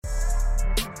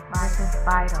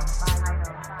Vital.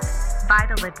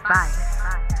 Vital advice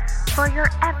for your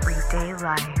everyday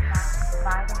life.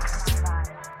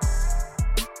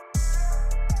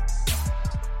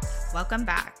 Welcome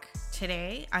back.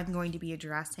 Today, I'm going to be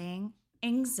addressing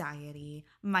anxiety,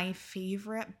 my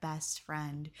favorite best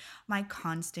friend, my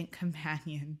constant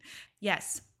companion.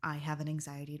 Yes, I have an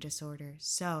anxiety disorder.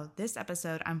 So this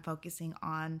episode, I'm focusing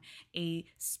on a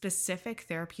specific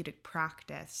therapeutic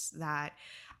practice that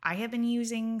I have been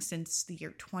using since the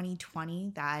year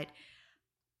 2020 that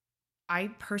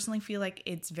I personally feel like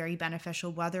it's very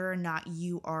beneficial, whether or not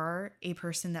you are a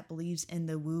person that believes in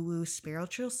the woo-woo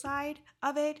spiritual side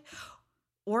of it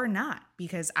or not,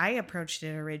 because I approached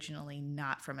it originally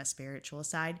not from a spiritual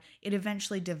side. It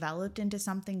eventually developed into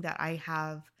something that I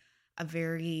have a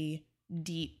very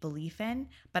deep belief in,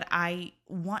 but I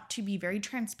want to be very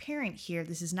transparent here.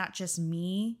 This is not just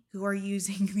me who are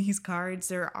using these cards.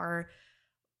 There are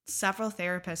several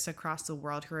therapists across the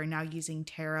world who are now using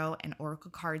tarot and oracle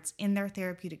cards in their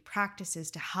therapeutic practices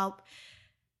to help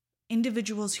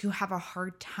individuals who have a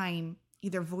hard time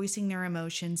either voicing their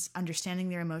emotions, understanding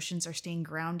their emotions, or staying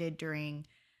grounded during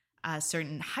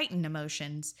certain heightened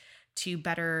emotions to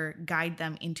better guide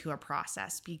them into a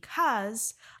process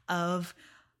because of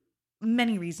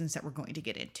many reasons that we're going to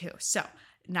get into. So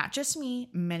not just me,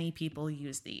 many people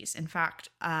use these. In fact,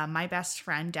 my best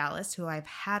friend, Dallas, who I've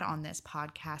had on this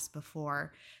podcast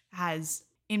before, has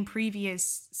in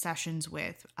previous sessions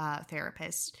with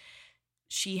therapists,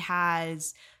 she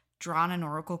has drawn an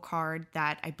oracle card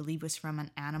that I believe was from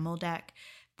an animal deck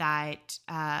that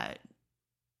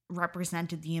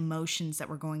represented the emotions that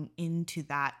were going into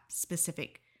that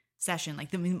specific session, like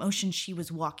the emotions she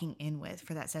was walking in with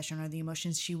for that session or the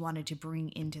emotions she wanted to bring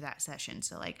into that session.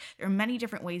 So like there are many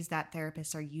different ways that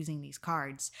therapists are using these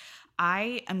cards.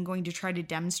 I am going to try to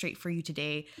demonstrate for you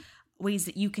today ways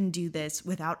that you can do this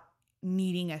without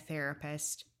needing a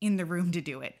therapist in the room to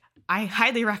do it. I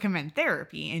highly recommend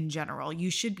therapy in general.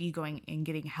 You should be going and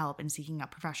getting help and seeking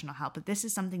out professional help, but this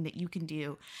is something that you can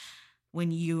do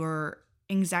when your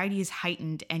anxiety is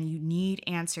heightened and you need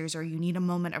answers, or you need a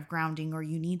moment of grounding, or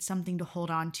you need something to hold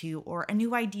on to, or a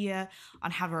new idea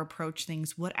on how to approach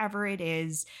things. Whatever it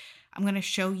is, I'm going to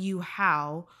show you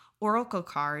how oracle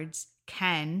cards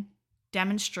can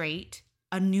demonstrate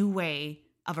a new way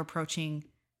of approaching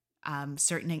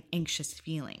certain anxious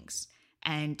feelings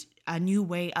and a new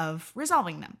way of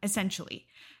resolving them, essentially.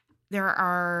 There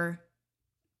are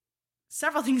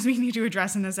several things we need to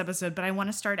address in this episode, but I want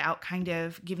to start out kind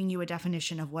of giving you a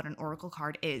definition of what an oracle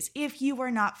card is. If you are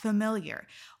not familiar,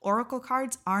 oracle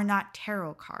cards are not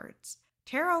tarot cards.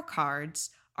 Tarot cards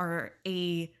are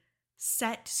a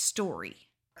set story.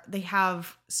 They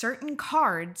have certain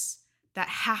cards that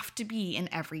have to be in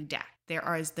every deck.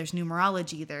 There's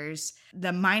numerology, there's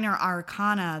the minor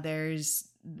arcana, there's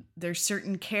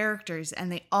certain characters, and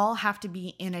they all have to be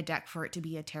in a deck for it to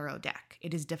be a tarot deck.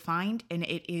 It is defined, and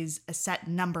it is a set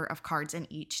number of cards in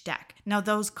each deck. Now,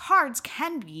 those cards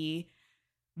can be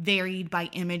varied by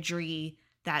imagery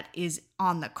that is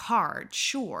on the card,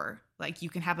 sure. Like you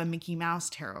can have a Mickey Mouse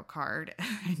tarot card,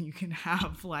 and you can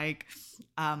have like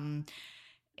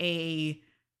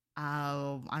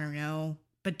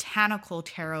botanical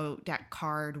tarot deck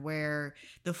card where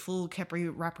the fool can be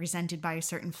represented by a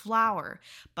certain flower,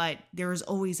 but there's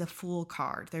always a fool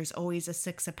card. There's always a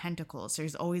Six of Pentacles.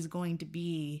 There's always going to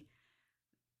be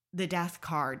the death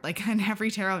card. Like in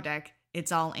every tarot deck,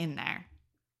 it's all in there.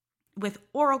 With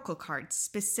oracle cards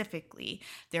specifically,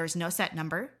 there's no set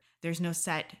number. There's no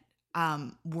set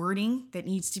wording that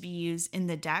needs to be used in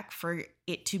the deck for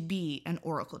it to be an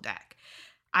oracle deck.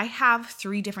 I have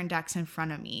 3 different decks in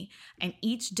front of me, and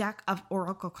each deck of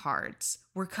oracle cards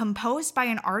were composed by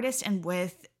an artist and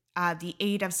with the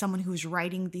aid of someone who's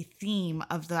writing the theme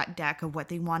of that deck of what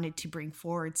they wanted to bring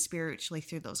forward spiritually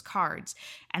through those cards.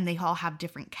 And they all have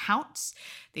different counts.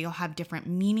 They all have different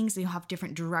meanings. They all have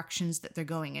different directions that they're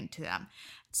going into them.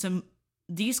 So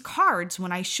these cards,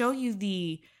 when I show you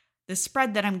the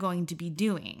spread that I'm going to be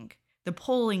doing, the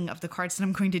polling of the cards that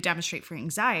I'm going to demonstrate for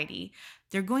anxiety,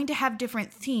 they're going to have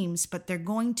different themes, but they're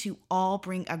going to all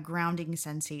bring a grounding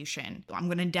sensation. I'm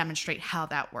going to demonstrate how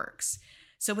that works.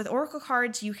 So with oracle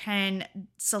cards, you can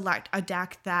select a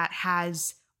deck that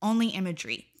has only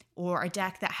imagery, or a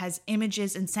deck that has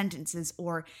images and sentences,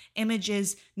 or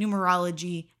images,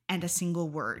 numerology, and a single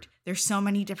word. There's so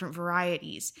many different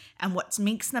varieties. And what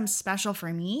makes them special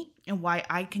for me and why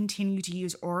I continue to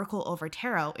use oracle over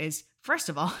tarot is, first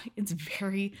of all, it's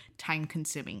very time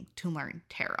consuming to learn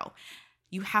tarot.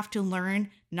 You have to learn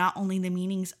not only the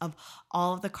meanings of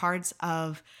all of the cards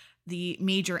of the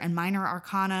major and minor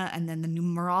arcana, and then the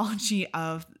numerology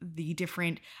of the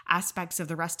different aspects of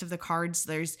the rest of the cards.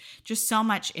 There's just so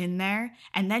much in there.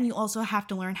 And then you also have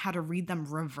to learn how to read them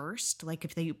reversed. Like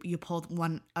if you pull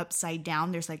one upside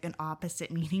down, there's like an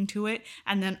opposite meaning to it.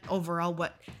 And then overall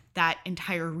what that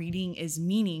entire reading is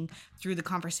meaning through the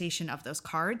conversation of those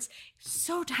cards.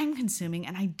 So time consuming,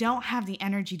 and I don't have the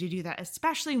energy to do that,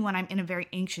 especially when I'm in a very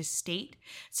anxious state.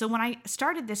 So when I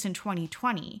started this in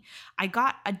 2020, I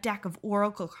got a deck of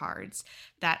oracle cards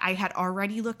that I had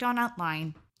already looked on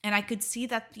online, and I could see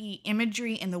that the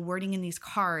imagery and the wording in these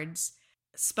cards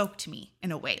spoke to me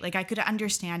in a way. Like I could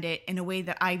understand it in a way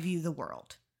that I view the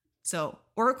world. So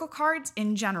oracle cards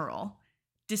in general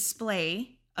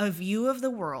display a view of the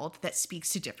world that speaks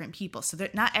to different people. So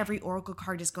that not every oracle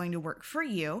card is going to work for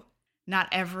you. Not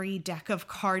every deck of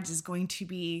cards is going to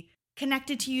be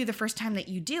connected to you the first time that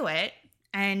you do it.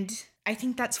 And I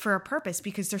think that's for a purpose,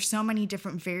 because there's so many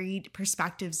different varied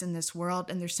perspectives in this world,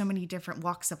 and there's so many different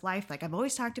walks of life. Like I've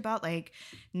always talked about, like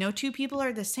no two people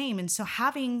are the same. And so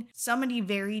having so many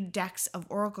varied decks of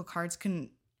oracle cards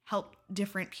can help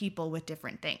different people with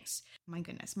different things. My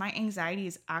goodness, my anxiety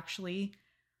is actually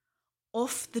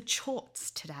off the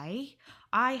charts today.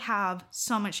 I have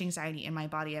so much anxiety in my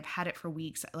body. I've had it for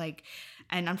weeks.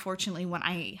 And unfortunately, when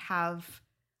I have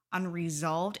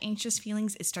unresolved anxious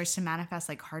feelings, it starts to manifest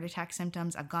like heart attack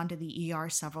symptoms. I've gone to the ER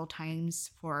several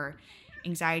times for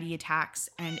anxiety attacks,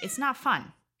 and it's not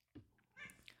fun.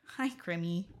 Hi,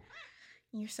 Grimmy.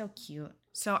 You're so cute.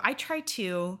 So I try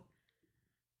to,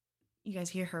 you guys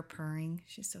hear her purring.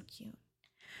 She's so cute.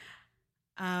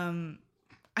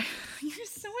 You're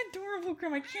so adorable,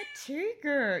 Grim. I can't take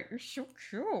it. You're so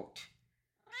cute.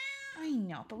 I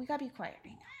know, but we gotta be quiet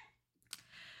right now.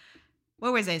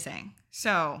 What was I saying?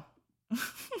 So,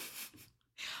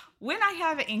 when I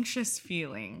have anxious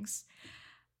feelings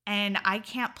and I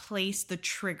can't place the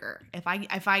trigger, if I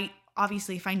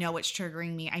know what's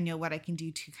triggering me, I know what I can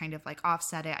do to kind of like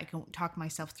offset it. I can talk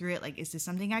myself through it. Like, is this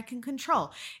something I can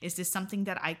control? Is this something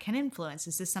that I can influence?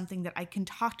 Is this something that I can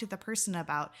talk to the person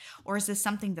about? Or is this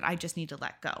something that I just need to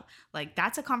let go? Like,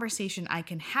 that's a conversation I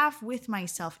can have with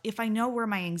myself if I know where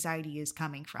my anxiety is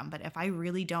coming from. But if I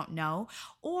really don't know,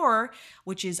 or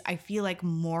which is, I feel like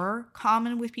more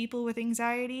common with people with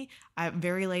anxiety,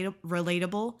 very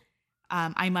relatable,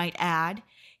 I might add,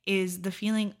 is the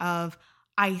feeling of,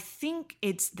 I think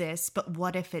it's this, but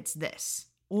what if it's this?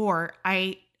 Or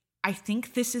I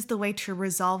think this is the way to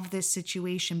resolve this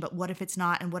situation, but what if it's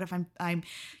not? And what if I'm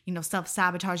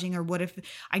self-sabotaging? Or what if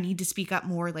I need to speak up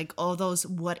more? Like all those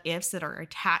what ifs that are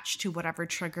attached to whatever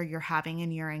trigger you're having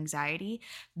in your anxiety.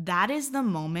 That is the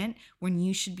moment when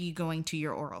you should be going to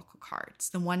your oracle cards,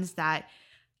 the ones that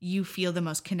you feel the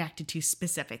most connected to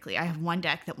specifically. I have one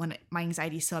deck that when my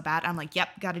anxiety is so bad, I'm like, yep,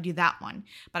 got to do that one.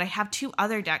 But I have two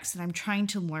other decks that I'm trying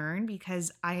to learn,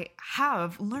 because I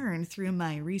have learned through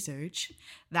my research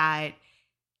that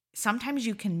sometimes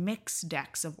you can mix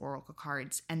decks of oracle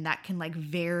cards, and that can like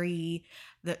vary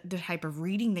the type of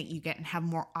reading that you get and have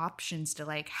more options to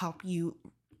like help you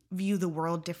view the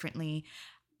world differently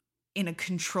in a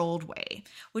controlled way,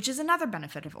 which is another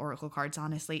benefit of oracle cards,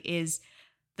 honestly, is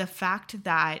the fact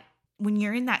that when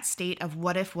you're in that state of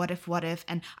what if,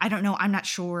 and I don't know, I'm not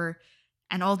sure,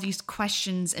 and all these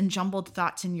questions and jumbled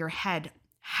thoughts in your head,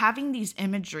 having these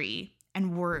imagery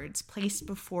and words placed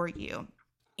before you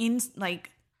in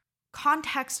like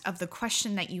context of the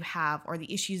question that you have or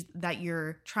the issues that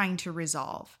you're trying to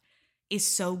resolve is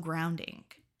so grounding.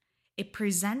 It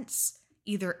presents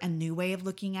either a new way of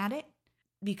looking at it,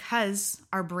 because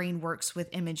our brain works with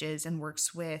images and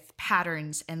works with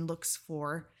patterns and looks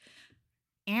for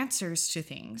answers to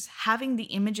things. Having the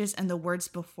images and the words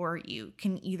before you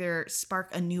can either spark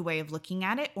a new way of looking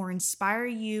at it or inspire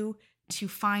you to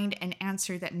find an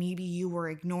answer that maybe you were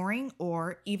ignoring,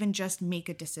 or even just make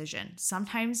a decision.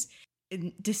 Sometimes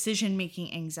in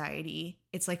decision-making anxiety,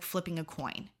 it's like flipping a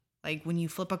coin. Like when you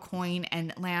flip a coin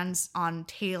and it lands on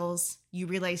tails, you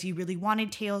realize you really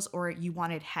wanted tails or you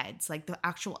wanted heads. Like the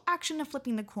actual action of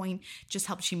flipping the coin just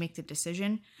helps you make the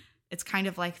decision. It's kind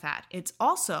of like that. It's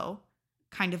also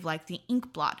kind of like the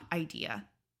ink blot idea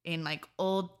in like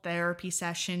old therapy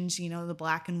sessions, the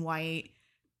black and white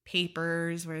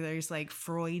papers where there's like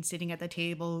Freud sitting at the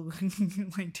table,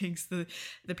 like takes the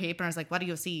paper and is like, what do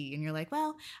you see? And you're like,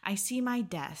 well, I see my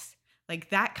death. Like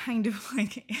that kind of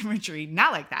like imagery,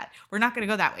 not like that. We're not going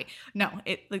to go that way. No,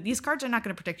 like these cards are not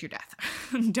going to predict your death.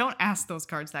 Don't ask those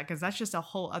cards that, because that's just a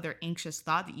whole other anxious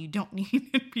thought that you don't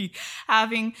need to be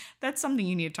having. That's something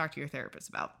you need to talk to your therapist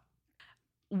about.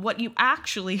 What you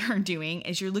actually are doing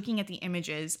is you're looking at the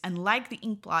images, and like the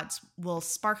ink blots will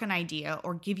spark an idea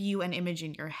or give you an image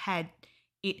in your head,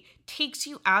 it takes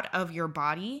you out of your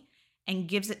body and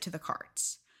gives it to the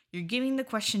cards. You're giving the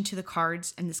question to the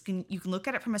cards, and you can look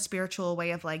at it from a spiritual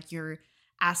way of like you're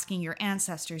asking your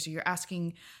ancestors, or you're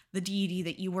asking the deity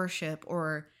that you worship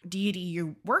or deity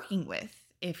you're working with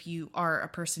if you are a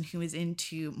person who is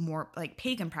into more like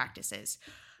pagan practices.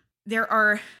 There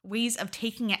are ways of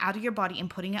taking it out of your body and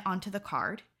putting it onto the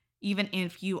card, even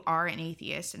if you are an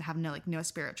atheist and have no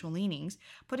spiritual leanings.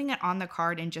 Putting it on the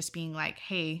card and just being like,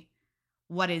 hey,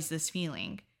 what is this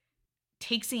feeling?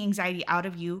 Takes the anxiety out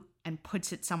of you and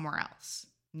puts it somewhere else.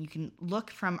 You can look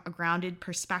from a grounded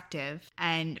perspective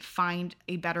and find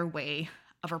a better way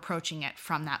of approaching it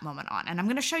from that moment on. And I'm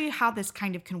going to show you how this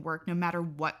kind of can work no matter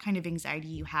what kind of anxiety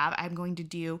you have. I'm going to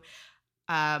do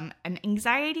an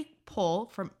anxiety pull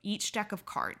from each deck of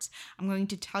cards. I'm going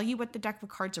to tell you what the deck of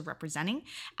cards are representing,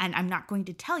 and I'm not going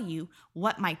to tell you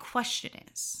what my question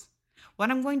is.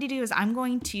 What I'm going to do is I'm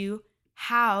going to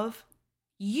have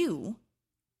you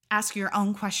ask your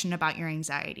own question about your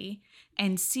anxiety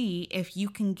and see if you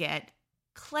can get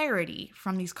clarity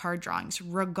from these card drawings,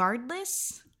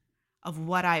 regardless of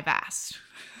what I've asked.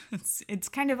 It's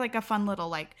kind of like a fun little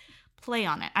like play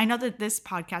on it. I know that this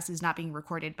podcast is not being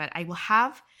recorded, but I will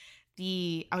have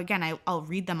I'll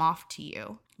read them off to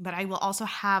you, but I will also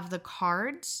have the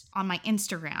cards on my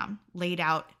Instagram laid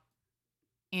out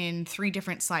in 3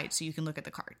 different slides so you can look at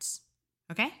the cards.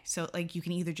 Okay, so like you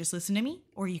can either just listen to me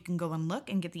or you can go and look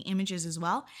and get the images as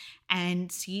well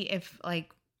and see if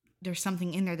like there's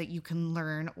something in there that you can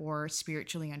learn or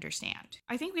spiritually understand.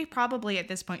 I think we probably at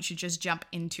this point should just jump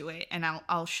into it, and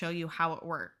I'll show you how it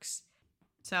works.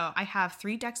 So I have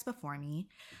 3 decks before me.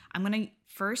 I'm going to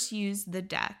first use the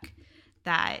deck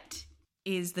that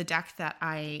is the deck that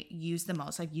I use the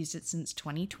most. I've used it since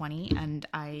 2020, and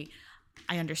I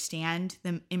understand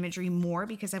the imagery more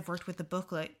because I've worked with the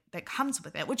booklet that comes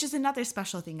with it, which is another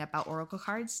special thing about Oracle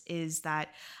cards is that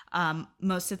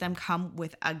most of them come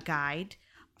with a guide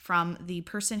from the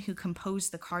person who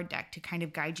composed the card deck to kind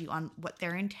of guide you on what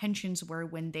their intentions were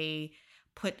when they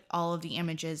put all of the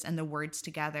images and the words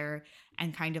together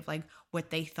and kind of like what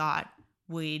they thought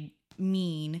would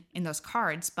mean in those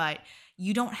cards. But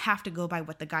you don't have to go by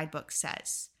what the guidebook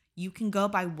says. You can go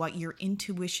by what your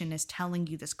intuition is telling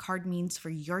you this card means for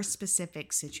your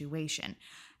specific situation.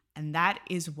 And that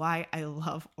is why I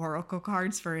love Oracle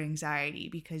cards for anxiety,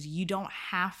 because you don't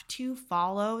have to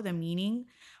follow the meaning,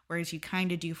 whereas you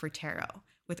kind of do for tarot.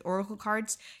 With Oracle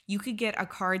cards, you could get a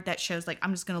card that shows, like,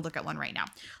 I'm just going to look at one right now.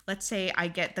 Let's say I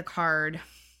get the card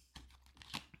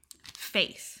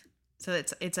Faith. So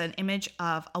it's an image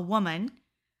of a woman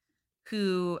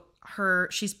who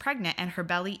she's pregnant and her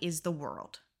belly is the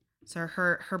world. So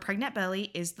her pregnant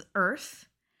belly is the earth,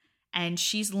 and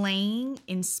she's laying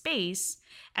in space,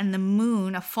 and the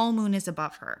moon, a full moon, is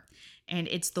above her. And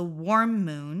it's the warm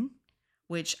moon,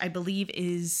 which I believe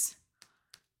is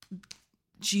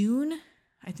June.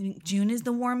 I think June is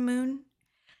the warm moon.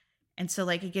 And so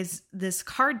like it gives, this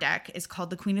card deck is called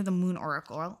the Queen of the Moon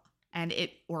Oracle. And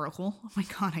oh my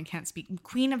God, I can't speak.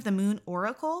 Queen of the Moon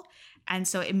Oracle. And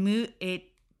so it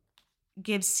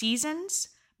gives seasons,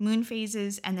 moon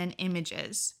phases, and then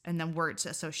images and then words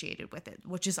associated with it,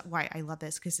 which is why I love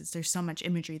this, because there's so much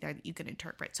imagery there that you can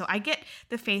interpret. So I get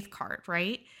the Faith card,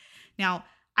 right? Now,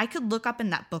 I could look up in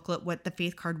that booklet what the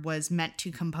Faith card was meant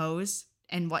to compose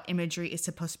and what imagery is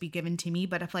supposed to be given to me.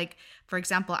 But if, like, for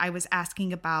example, I was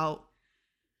asking about,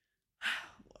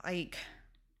 like,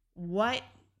 what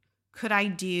could I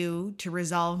do to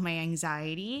resolve my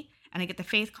anxiety? And I get the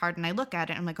Faith card and I look at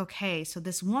it and I'm like, okay, so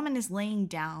this woman is laying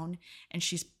down and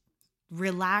she's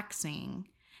relaxing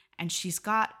and she's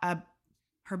got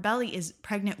her belly is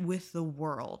pregnant with the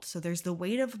world. So there's the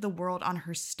weight of the world on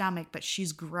her stomach, but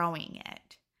she's growing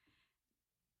it.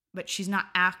 But she's not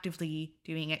actively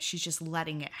doing it. She's just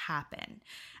letting it happen.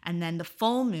 And then the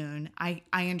full moon, I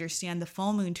understand the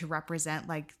full moon to represent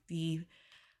like the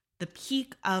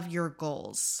peak of your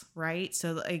goals, right?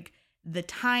 So like the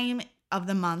time of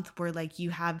the month where like you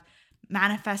have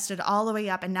manifested all the way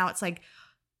up and now it's like,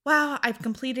 wow, I've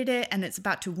completed it and it's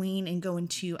about to wane and go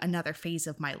into another phase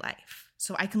of my life.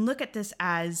 So I can look at this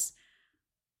as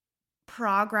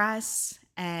progress,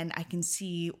 and I can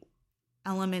see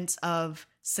elements of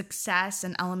success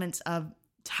and elements of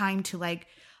time to like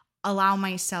allow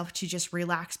myself to just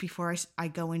relax before I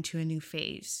go into a new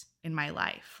phase in my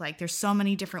life. Like there's so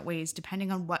many different ways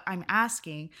depending on what I'm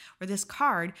asking, or this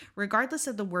card, regardless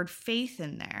of the word faith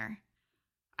in there,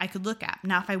 I could look at.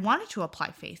 Now, if I wanted to apply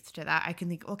faith to that, I can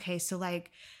think, okay, so like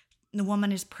the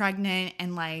woman is pregnant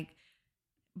and like,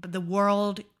 but the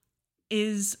world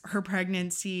is her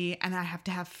pregnancy, and I have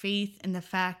to have faith in the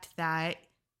fact that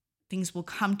things will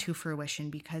come to fruition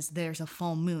because there's a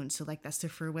full moon. So like that's the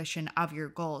fruition of your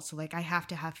goals. So like I have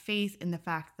to have faith in the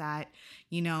fact that,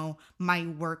 my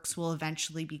works will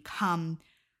eventually become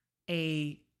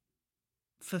a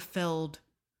fulfilled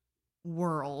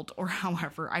world, or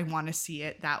however I want to see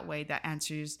it that way, that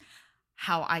answers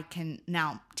how I can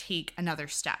now take another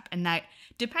step. And that,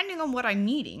 depending on what I'm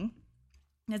needing,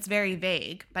 it's very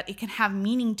vague, but it can have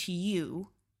meaning to you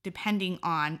depending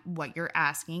on what you're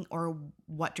asking or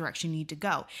what direction you need to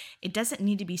go. It doesn't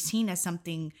need to be seen as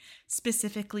something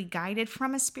specifically guided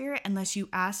from a spirit unless you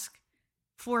ask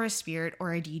for a spirit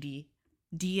or a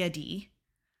deity,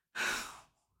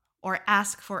 or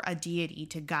ask for a deity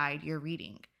to guide your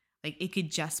reading. Like it could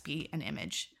just be an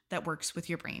image that works with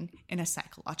your brain in a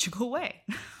psychological way.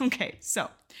 Okay,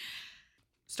 so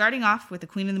starting off with the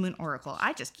Queen of the Moon Oracle.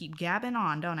 I just keep gabbing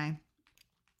on, don't I?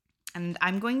 And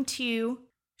I'm going to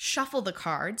shuffle the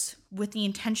cards with the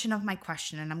intention of my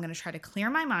question. And I'm going to try to clear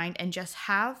my mind and just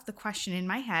have the question in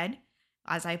my head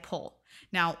as I pull.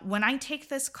 Now, when I take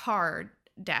this card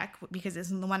deck, because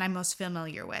this is the one I'm most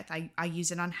familiar with, I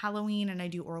use it on Halloween and I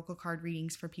do oracle card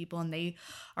readings for people, and they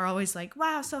are always like,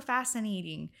 wow, so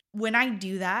fascinating. When I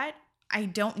do that, I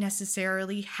don't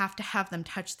necessarily have to have them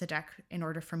touch the deck in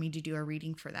order for me to do a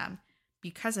reading for them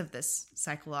because of this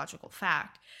psychological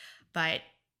fact. But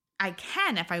I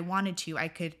can, if I wanted to, I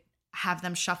could have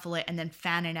them shuffle it and then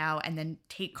fan it out and then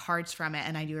take cards from it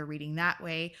and I do a reading that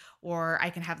way. Or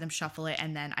I can have them shuffle it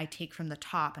and then I take from the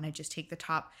top and I just take the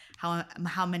top,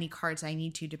 how many cards I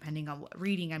need to, depending on what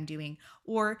reading I'm doing.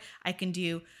 Or I can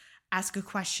ask a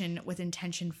question with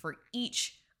intention for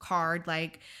each card,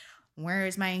 like, where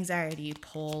is my anxiety?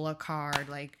 Pull a card.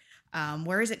 Like,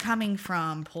 where is it coming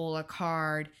from? Pull a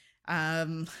card.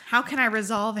 How can I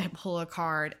resolve it? Pull a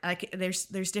card. Like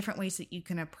there's different ways that you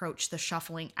can approach the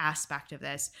shuffling aspect of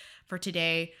this. For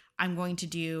today, I'm going to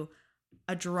do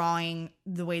a drawing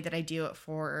the way that I do it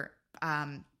for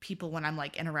people when I'm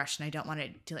like in a rush and I don't want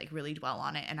to like really dwell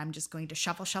on it. And I'm just going to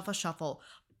shuffle,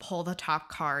 pull the top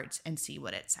cards and see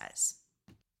what it says.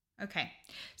 Okay,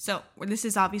 so this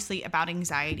is obviously about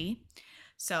anxiety.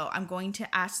 So I'm going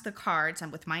to ask the cards,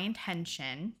 and with my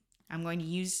intention, I'm going to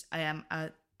use a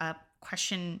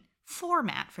question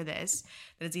format for this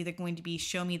that is either going to be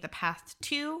show me the path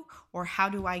to, or how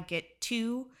do I get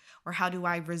to, or how do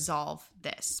I resolve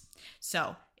this.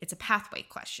 So it's a pathway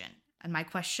question, and my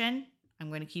question I'm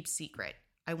going to keep secret.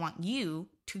 I want you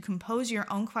to compose your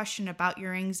own question about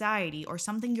your anxiety or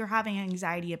something you're having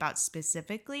anxiety about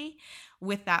specifically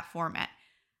with that format.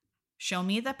 Show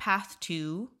me the path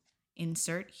to,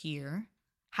 insert here.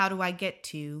 How do I get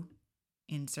to,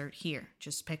 insert here.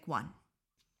 Just pick one.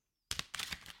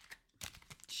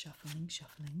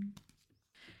 Shuffling.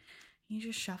 You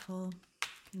just shuffle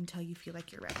until you feel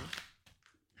like you're ready.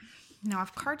 Now,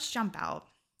 if cards jump out,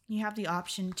 you have the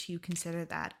option to consider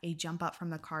that a jump up from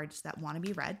the cards that want to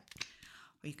be read,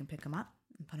 or you can pick them up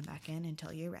and put them back in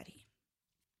until you're ready.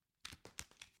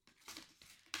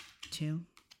 2,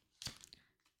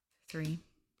 3,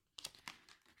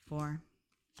 4,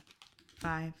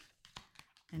 5,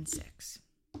 and 6.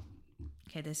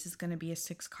 Okay, this is going to be a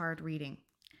 6-card reading.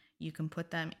 You can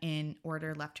put them in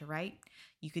order left to right.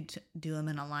 You could do them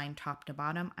in a line top to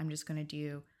bottom. I'm just going to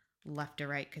do left to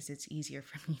right because it's easier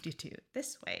for me to do it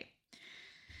this way.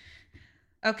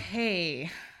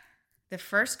 Okay, the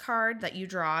first card that you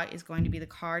draw is going to be the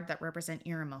card that represents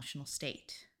your emotional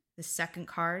state. The second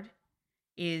card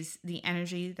is the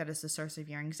energy that is the source of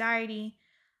your anxiety.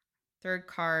 Third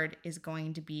card is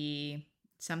going to be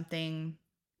something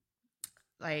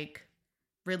like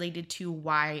related to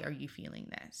why are you feeling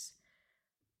this.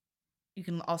 You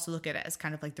can also look at it as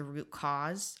kind of like the root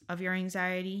cause of your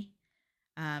anxiety.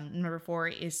 Number 4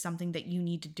 is something that you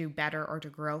need to do better or to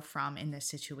grow from in this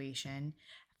situation.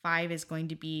 5 is going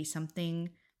to be something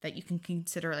that you can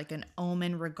consider like an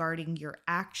omen regarding your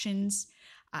actions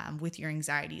with your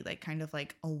anxiety, like kind of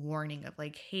like a warning of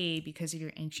like, hey, because of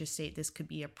your anxious state, this could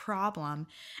be a problem.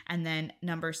 And then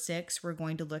number 6, we're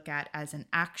going to look at as an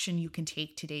action you can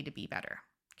take today to be better.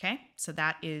 Okay, so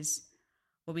that is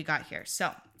what we got here.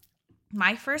 So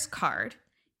my first card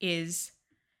is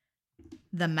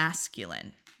the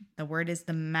masculine. The word is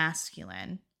the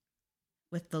masculine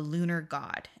with the lunar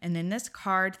god. And in this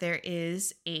card, there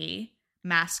is a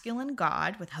masculine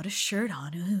god without a shirt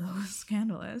on. Ooh,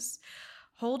 scandalous.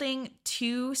 Holding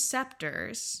 2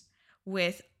 scepters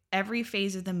with every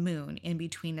phase of the moon in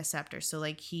between the scepters. So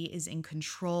like he is in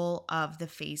control of the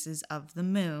phases of the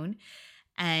moon.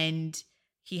 And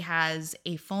he has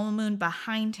a full moon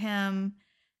behind him.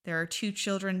 There are 2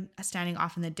 children standing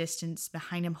off in the distance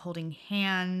behind him holding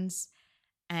hands.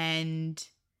 And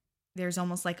there's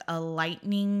almost like a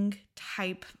lightning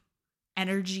type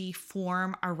energy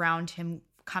form around him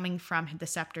coming from the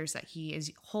scepters that he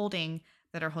is holding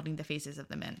that are holding the faces of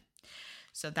the men.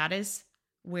 So that is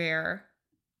where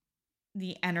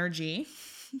the energy,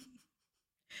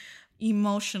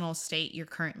 emotional state you're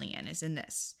currently in is in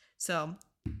this. So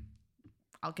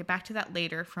I'll get back to that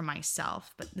later for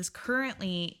myself, but this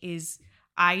currently is,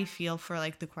 I feel, for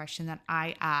like the question that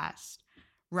I asked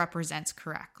represents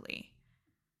correctly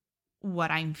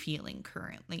what I'm feeling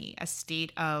currently, a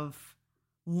state of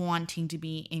wanting to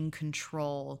be in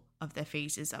control of the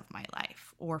phases of my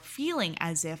life, or feeling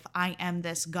as if I am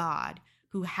this God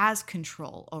who has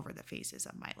control over the phases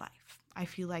of my life. I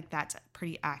feel like that's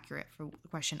pretty accurate for the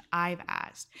question I've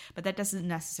asked, but that doesn't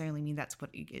necessarily mean that's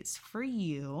what it is for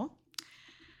you.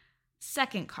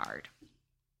 Second card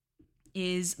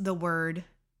is the word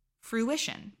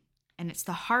fruition, and it's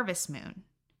the harvest moon,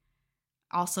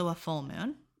 also a full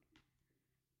moon.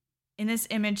 In this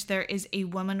image, there is a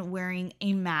woman wearing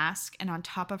a mask, and on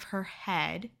top of her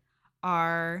head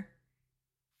are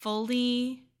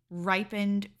fully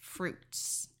ripened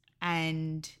fruits.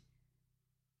 And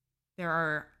there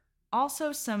are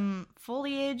also some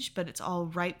foliage, but it's all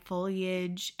ripe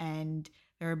foliage, and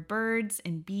there are birds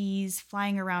and bees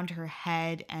flying around her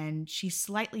head, and she's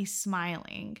slightly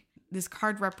smiling. This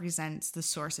card represents the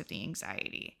source of the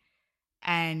anxiety.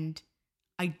 And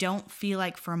I don't feel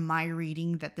like from my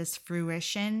reading that this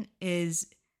fruition is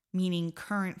meaning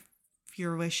current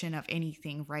fruition of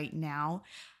anything right now,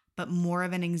 but more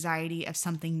of an anxiety of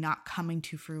something not coming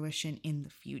to fruition in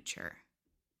the future.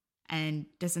 And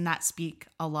doesn't that speak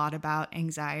a lot about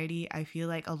anxiety? I feel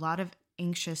like a lot of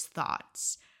anxious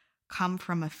thoughts come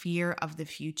from a fear of the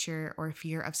future, or a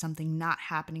fear of something not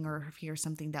happening, or a fear of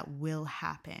something that will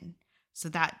happen. So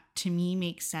that to me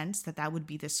makes sense that that would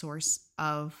be the source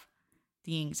of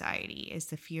the anxiety, is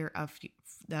the fear of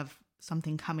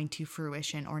something coming to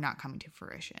fruition or not coming to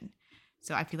fruition.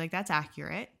 So I feel like that's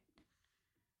accurate.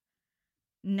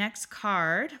 Next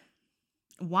card.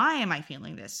 Why am I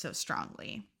feeling this so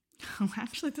strongly?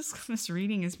 Actually, this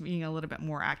reading is being a little bit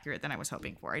more accurate than I was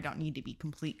hoping for. I don't need to be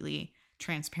completely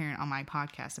transparent on my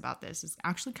podcast about this. It's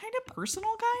actually kind of personal,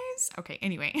 guys. Okay,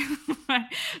 anyway,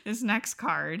 this next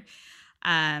card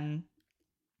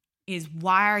is,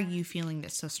 why are you feeling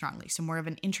this so strongly? So more of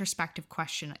an introspective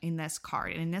question in this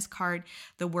card. And in this card,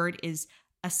 the word is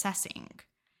assessing,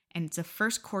 and it's a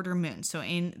first quarter moon. So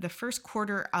in the first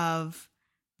quarter of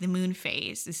the moon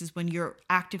phase, this is when you're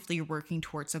actively working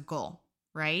towards a goal,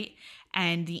 right?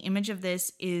 And the image of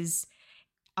this is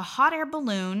a hot air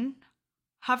balloon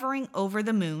hovering over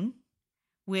the moon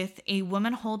with a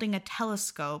woman holding a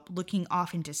telescope looking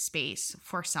off into space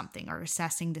for something, or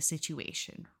assessing the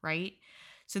situation, right?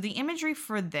 So the imagery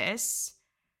for this,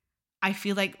 I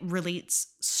feel like,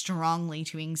 relates strongly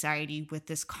to anxiety, with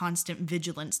this constant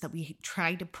vigilance that we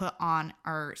try to put on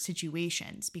our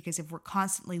situations. Because if we're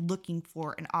constantly looking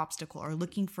for an obstacle, or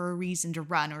looking for a reason to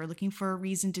run, or looking for a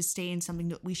reason to stay in something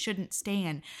that we shouldn't stay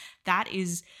in, that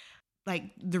is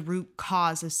like the root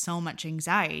cause of so much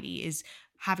anxiety, is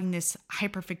having this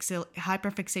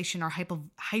hyperfixation or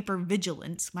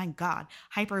hypervigilance, my God,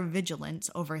 hypervigilance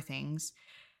over things.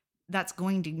 That's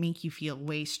going to make you feel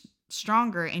way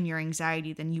stronger in your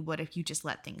anxiety than you would if you just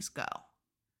let things go.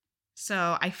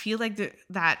 So I feel like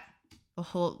that the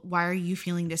whole, why are you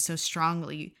feeling this so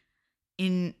strongly,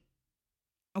 in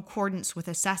accordance with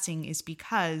assessing, is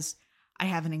because I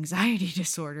have an anxiety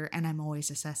disorder and I'm always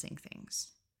assessing things.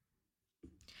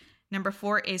 Number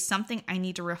 4 is something I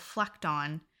need to reflect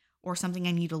on, or something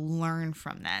I need to learn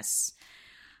from this.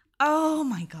 Oh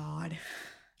my God.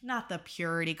 Not the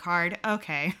purity card.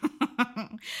 Okay.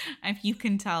 If you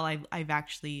can tell, I've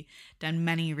actually done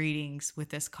many readings with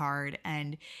this card,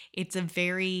 and it's a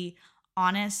very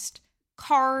honest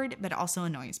card, but it also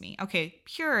annoys me. Okay,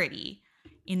 purity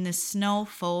in the snow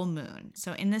full moon.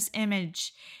 So in this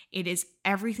image, it is,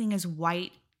 everything is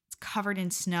white. It's covered in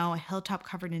snow, a hilltop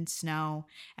covered in snow.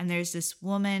 And there's this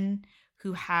woman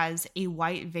who has a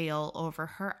white veil over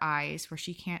her eyes where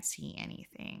she can't see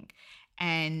anything.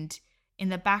 And in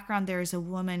the background, there is a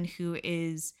woman who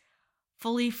is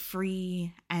fully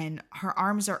free, and her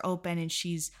arms are open, and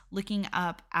she's looking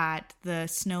up at the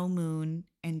snow moon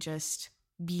and just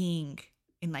being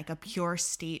in like a pure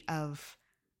state of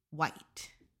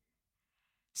white.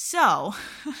 So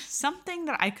something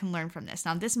that I can learn from this.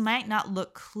 Now, this might not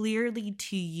look clearly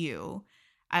to you,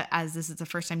 as this is the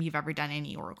first time you've ever done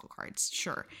any oracle cards.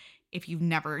 Sure, if you've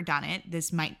never done it,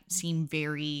 this might seem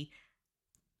very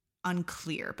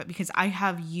unclear, but because I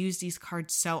have used these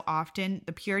cards so often,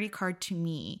 the purity card to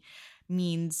me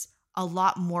means a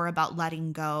lot more about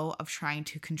letting go of trying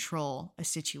to control a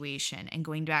situation and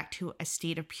going back to a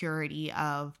state of purity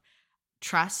of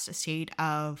trust, a state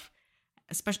of,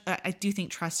 especially, I do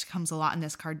think trust comes a lot in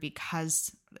this card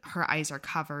because her eyes are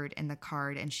covered in the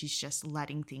card and she's just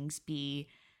letting things be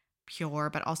pure,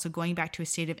 but also going back to a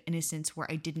state of innocence where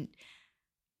I didn't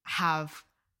have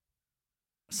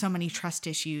so many trust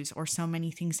issues or so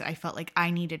many things that I felt like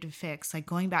I needed to fix. Like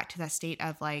going back to that state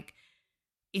of like,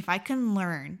 if I can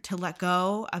learn to let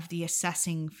go of the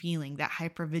assessing feeling, that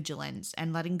hypervigilance,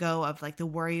 and letting go of like the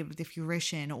worry of the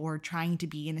fruition or trying to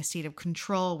be in a state of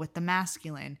control with the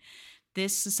masculine,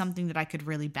 this is something that I could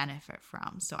really benefit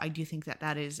from. So I do think that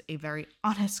that is a very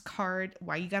honest card.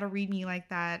 Why you got to read me like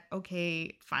that?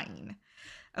 Okay, fine.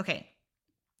 Okay,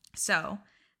 so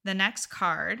the next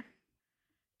card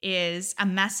is a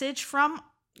message from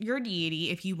your deity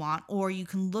if you want, or you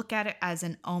can look at it as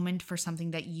an omen for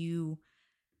something that you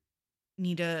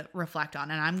need to reflect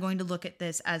on. And I'm going to look at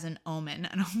this as an omen.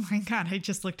 And oh my God, I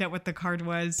just looked at what the card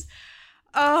was.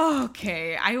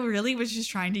 Okay, I really was just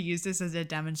trying to use this as a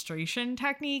demonstration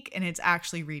technique, and it's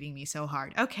actually reading me so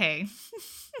hard. Okay.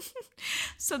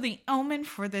 So the omen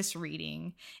for this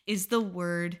reading is the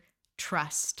word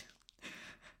trust.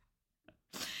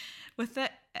 With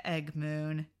the egg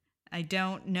moon. I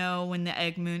don't know when the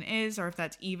egg moon is or if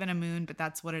that's even a moon, but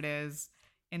that's what it is.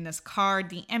 In this card,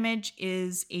 the image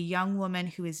is a young woman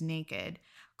who is naked,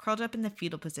 curled up in the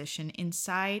fetal position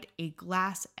inside a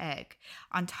glass egg.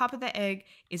 On top of the egg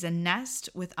is a nest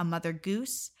with a mother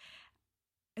goose.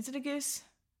 Is it a goose?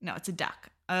 No, it's a duck.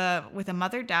 With a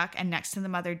mother duck, and next to the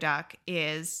mother duck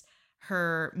is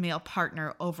her male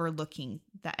partner overlooking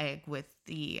the egg with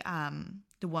the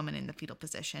woman in the fetal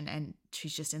position, and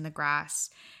she's just in the grass,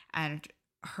 and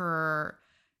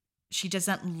she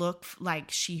doesn't look like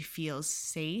she feels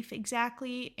safe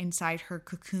exactly inside her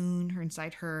cocoon or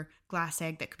inside her glass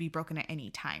egg that could be broken at any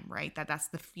time, right? That's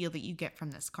the feel that you get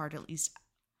from this card, at least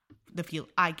the feel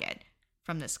I get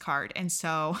from this card. And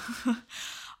so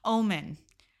omen,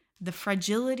 the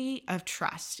fragility of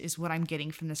trust is what I'm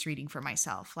getting from this reading for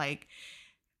myself. Like,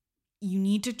 you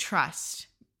need to trust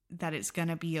that it's going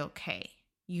to be okay.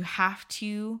 You have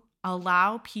to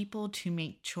allow people to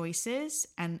make choices,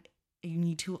 and you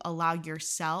need to allow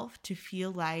yourself to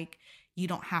feel like you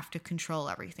don't have to control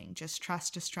everything. Just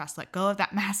trust, just trust. Let go of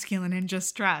that masculine and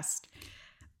just trust.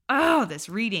 Oh, this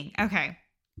reading. Okay.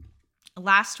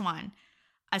 Last one.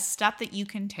 A step that you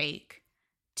can take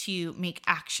to make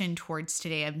action towards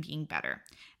today of being better.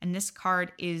 And this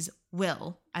card is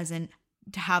will, as in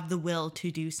to have the will to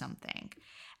do something.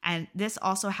 And this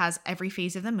also has every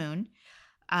phase of the moon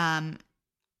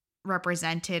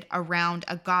represented around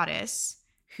a goddess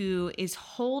who is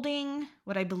holding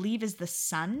what I believe is the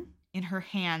sun in her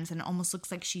hands, and it almost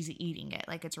looks like she's eating it,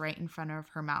 like it's right in front of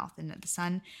her mouth, and the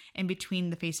sun in between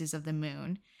the faces of the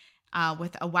moon,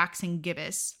 with a waxing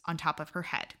gibbous on top of her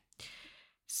head.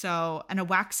 So, and a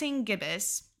waxing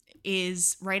gibbous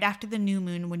is right after the new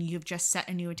moon when you've just set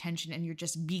a new intention and you're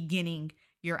just beginning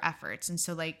your efforts. And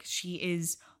so like she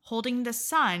is holding the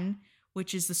sun,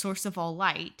 which is the source of all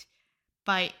light,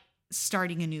 by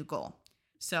starting a new goal.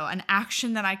 So an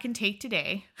action that I can take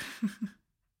today.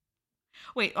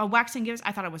 Wait, a waxing gibbous?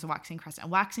 I thought it was a waxing crescent. A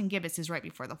waxing gibbous is right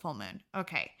before the full moon.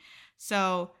 Okay.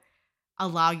 So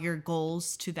allow your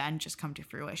goals to then just come to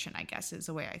fruition, I guess is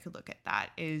the way I could look at that,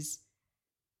 is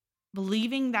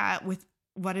believing that with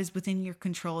what is within your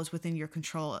control is within your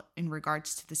control in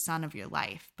regards to the sun of your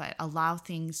life, but allow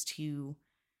things to,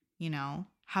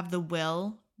 have the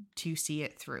will to see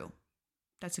it through.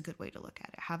 That's a good way to look at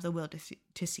it. Have the will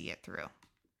to see it through.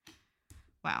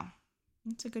 Wow.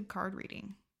 That's a good card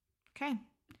reading. Okay.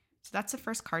 So that's the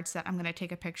first card set. I'm going to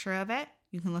take a picture of it.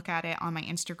 You can look at it on my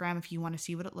Instagram if you want to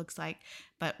see what it looks like.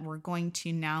 But we're going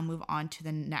to now move on to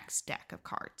the next deck of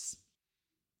cards.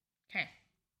 Okay.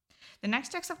 The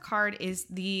next deck of card is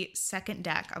the second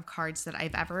deck of cards that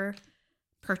I've ever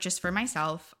purchased for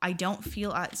myself. I don't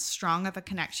feel as strong of a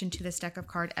connection to this deck of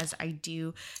card as I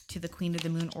do to the Queen of the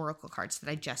Moon Oracle cards that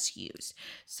I just used.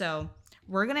 So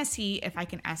we're going to see if I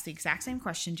can ask the exact same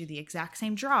question, do the exact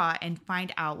same draw, and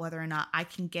find out whether or not I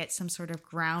can get some sort of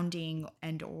grounding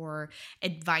and or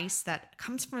advice that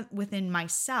comes from within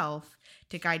myself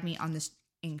to guide me on this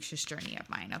anxious journey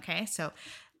of mine. Okay. So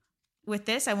with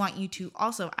this, I want you to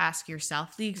also ask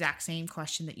yourself the exact same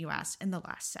question that you asked in the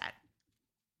last set.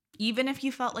 Even if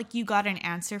you felt like you got an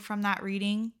answer from that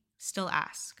reading, still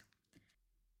ask.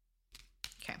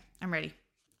 Okay, I'm ready.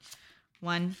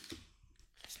 1,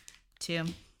 2,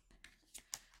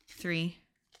 3,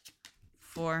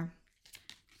 4,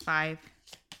 5,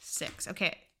 6.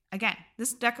 Okay, Again,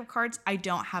 this deck of cards I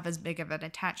don't have as big of an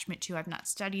attachment to. I've not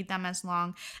studied them as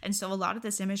long. And so a lot of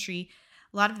this imagery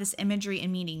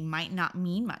and meaning might not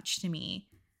mean much to me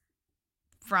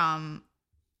from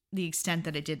the extent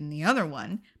that it did in the other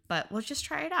one, but we'll just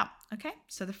try it out. Okay,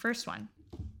 so the first one.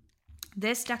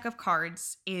 This deck of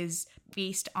cards is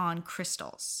based on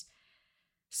crystals.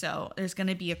 So there's going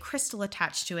to be a crystal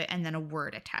attached to it and then a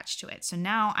word attached to it. So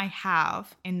now I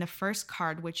have in the first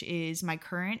card, which is my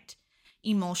current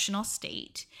emotional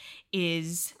state,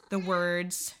 is the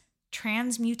words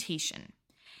transmutation.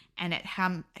 And it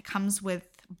comes with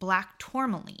black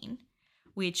tourmaline,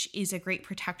 which is a great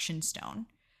protection stone.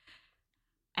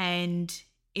 And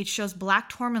it shows black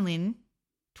tourmaline.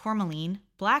 Grim,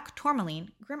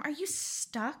 are you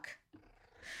stuck?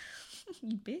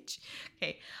 You bitch.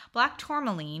 Okay. Black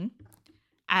tourmaline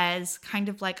as kind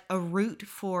of like a root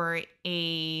for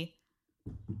a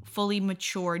fully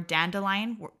mature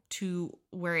dandelion to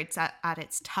where it's at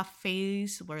its tough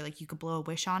phase, where like you could blow a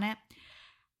wish on it.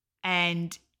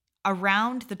 And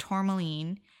around the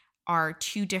tourmaline are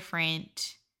two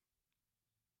different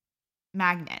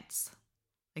magnets,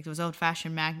 like those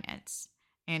old-fashioned magnets.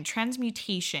 And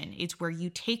transmutation is where you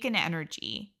take an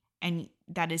energy and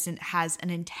that has an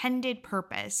intended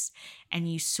purpose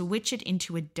and you switch it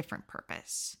into a different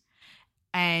purpose.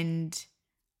 And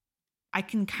I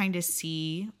can kind of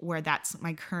see where that's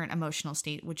my current emotional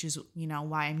state, which is,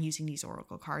 why I'm using these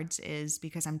oracle cards, is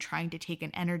because I'm trying to take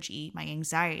an energy, my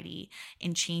anxiety,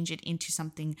 and change it into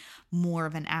something more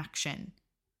of an action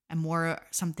and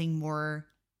something more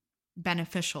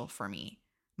beneficial for me.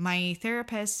 My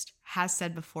therapist has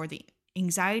said before, the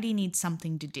anxiety needs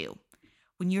something to do.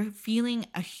 When you're feeling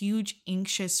a huge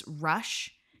anxious rush,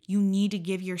 you need to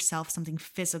give yourself something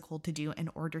physical to do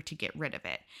in order to get rid of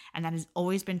it. And that has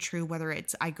always been true, whether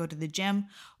it's I go to the gym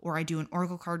or I do an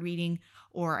oracle card reading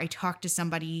or I talk to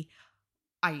somebody,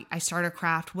 I start a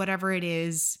craft, whatever it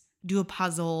is, do a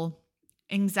puzzle.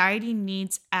 Anxiety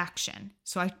needs action.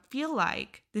 So I feel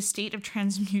like the state of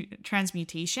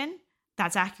transmutation,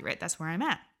 that's accurate. That's where I'm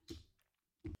at.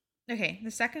 Okay,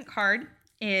 the second card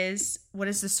is, what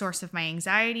is the source of my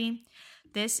anxiety?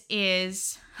 This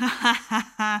is,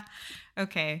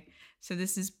 okay, so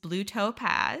this is blue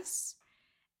topaz.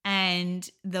 And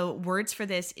the words for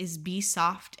this is be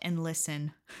soft and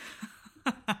listen.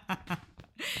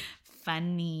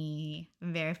 Funny,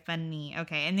 very funny.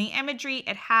 Okay, and the imagery,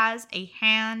 it has a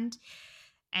hand.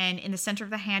 And in the center of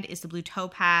the hand is the blue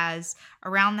topaz.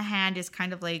 Around the hand is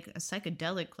kind of like a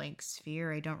psychedelic like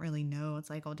sphere. I don't really know. It's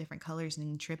like all different colors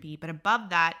and trippy. But above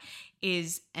that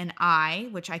is an eye,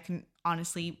 which I can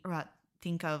honestly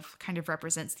think of kind of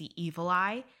represents the evil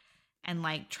eye and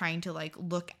like trying to like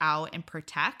look out and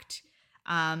protect.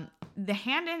 The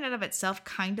hand in and of itself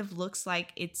kind of looks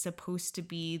like it's supposed to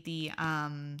be the,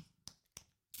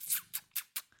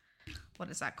 what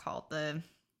is that called?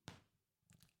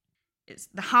 It's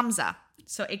the Hamza.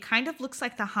 So it kind of looks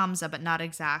like the Hamza, but not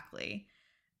exactly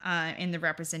in the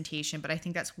representation. But I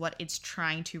think that's what it's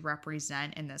trying to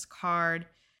represent in this card.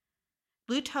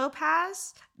 Blue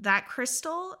topaz, that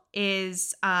crystal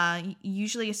is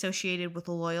usually associated with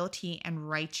loyalty and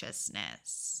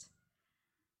righteousness.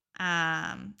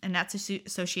 And that's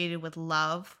associated with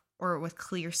love or with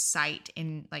clear sight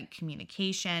in like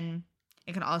communication.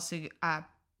 It can also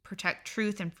protect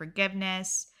truth and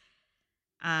forgiveness.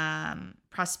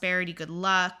 Prosperity, good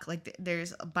luck, like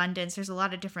there's abundance. There's a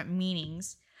lot of different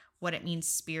meanings, what it means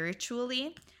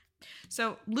spiritually.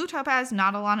 So blue topaz,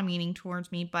 not a lot of meaning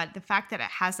towards me, but the fact that it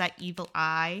has that evil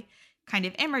eye kind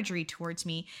of imagery towards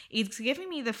me, it's giving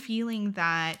me the feeling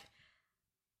that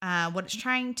what it's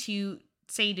trying to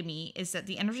say to me is that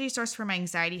the energy source for my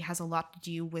anxiety has a lot to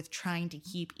do with trying to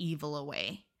keep evil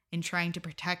away and trying to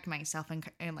protect myself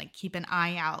and like keep an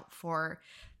eye out for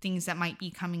things that might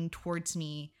be coming towards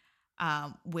me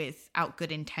without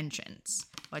good intentions,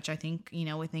 which I think,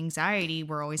 with anxiety,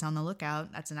 we're always on the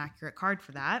lookout. That's an accurate card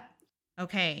for that.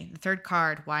 Okay, the third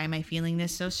card. Why am I feeling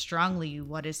this so strongly?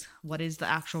 What is the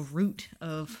actual root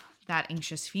of that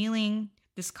anxious feeling?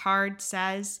 This card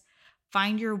says,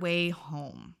 find your way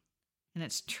home. And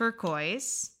it's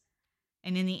turquoise.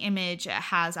 And in the image, it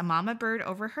has a mama bird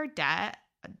over her deck.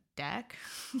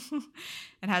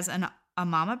 It has a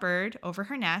mama bird over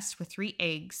her nest with 3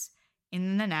 eggs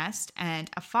in the nest and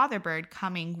a father bird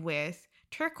coming with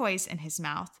turquoise in his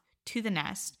mouth to the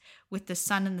nest with the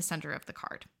sun in the center of the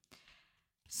card.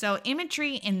 So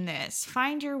imagery in this,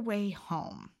 find your way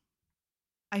home.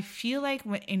 I feel like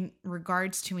in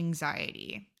regards to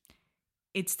anxiety,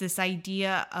 it's this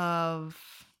idea of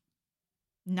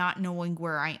not knowing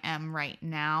where I am right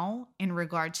now in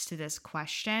regards to this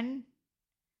question.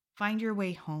 find your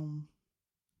way home.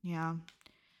 Yeah.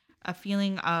 A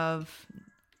feeling of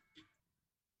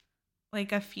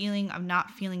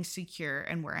not feeling secure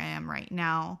in where I am right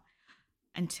now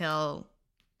until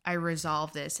I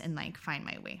resolve this and like find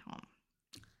my way home.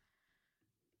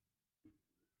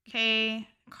 Okay,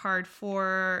 card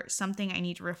 4, something I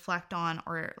need to reflect on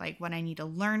or like what I need to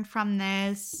learn from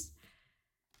this.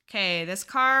 Okay, this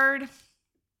card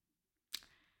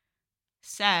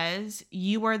says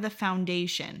you are the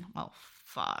foundation. Well,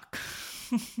 fuck.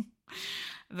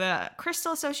 The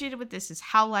crystal associated with this is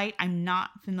howlite. I'm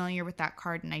not familiar with that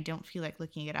card and I don't feel like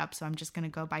looking it up, so I'm just going to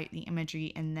go by the imagery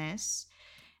in this.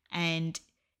 And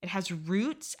it has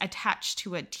roots attached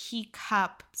to a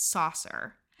teacup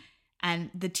saucer. And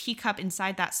the teacup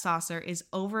inside that saucer is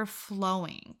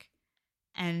overflowing.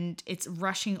 And it's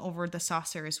rushing over the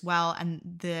saucer as well. And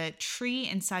the tree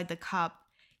inside the cup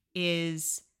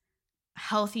is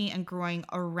healthy and growing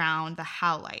around the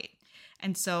howlite.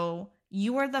 And so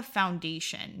you are the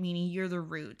foundation, meaning you're the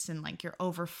roots and like you're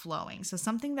overflowing. So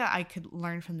something that I could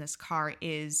learn from this card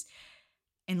is,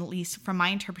 and at least from my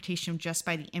interpretation just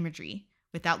by the imagery,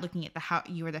 without looking at the how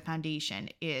you are the foundation,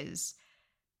 is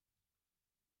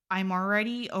I'm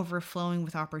already overflowing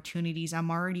with opportunities.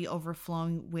 I'm already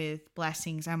overflowing with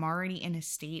blessings. I'm already in a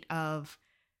state of,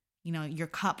 your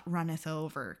cup runneth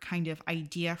over kind of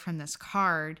idea from this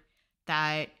card,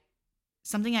 that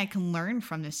something I can learn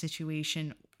from this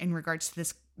situation in regards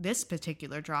to this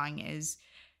particular drawing is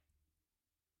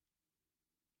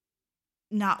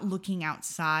not looking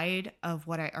outside of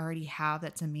what I already have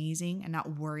that's amazing and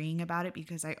not worrying about it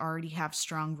because I already have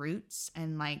strong roots.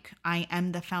 And like, I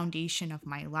am the foundation of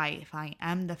my life. I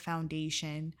am the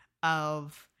foundation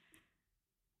of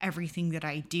everything that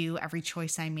I do. Every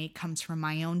choice I make comes from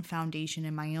my own foundation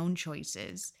and my own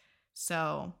choices.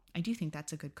 So I do think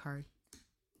that's a good card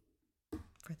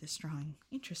for this drawing.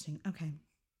 Interesting. Okay.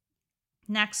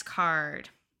 Next card.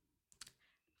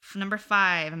 Number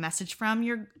 5, a message from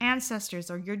your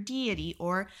ancestors or your deity,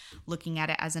 or looking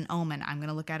at it as an omen. I'm going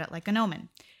to look at it like an omen.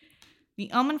 The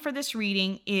omen for this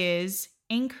reading is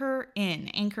anchor in.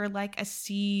 Anchor like a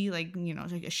sea, like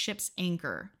a ship's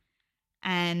anchor.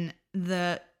 And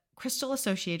the crystal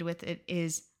associated with it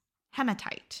is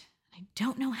hematite. I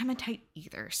don't know hematite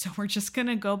either, so we're just going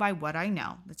to go by what I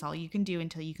know. That's all you can do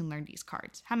until you can learn these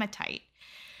cards. Hematite.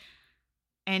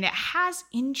 And it has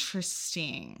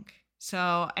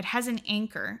So it has an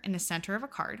anchor in the center of a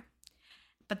card,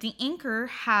 but the anchor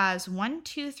has 1,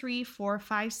 2, 3, 4,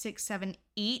 5, 6, 7,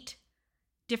 8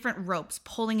 different ropes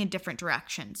pulling in different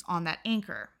directions on that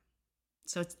anchor.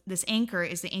 So this anchor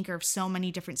is the anchor of so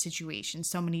many different situations,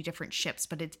 so many different ships,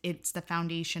 but it's the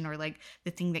foundation or like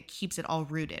the thing that keeps it all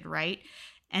rooted, right?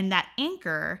 And that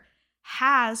anchor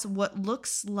has what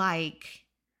looks like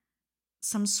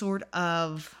some sort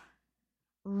of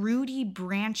rooty,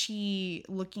 branchy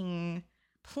looking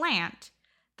plant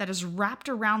that is wrapped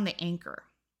around the anchor.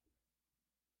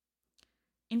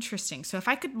 Interesting. So if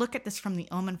I could look at this from the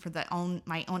omen for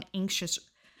my own anxious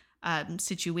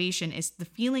situation, is the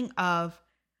feeling of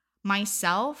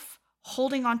myself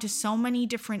holding on to so many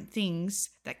different things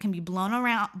that can be blown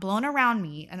around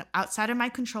me and outside of my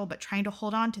control, but trying to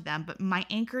hold on to them. But my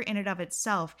anchor in and of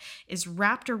itself is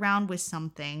wrapped around with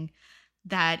something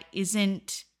that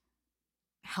isn't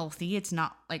healthy. It's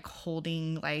not like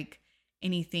holding like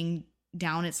anything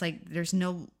down. It's like there's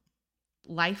no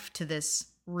life to this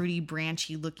rooty,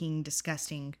 branchy looking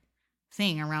disgusting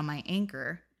thing around my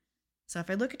anchor. So if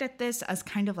I look at this as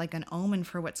kind of like an omen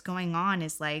for what's going on,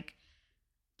 is like,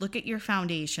 look at your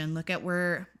foundation, look at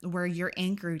where you're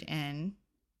anchored in.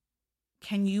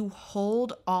 Can you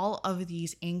hold all of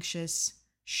these anxious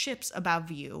ships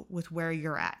above you with where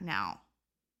you're at now?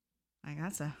 Like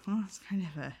it's kind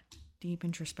of a deep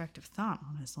introspective thought,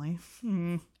 honestly.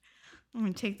 I'm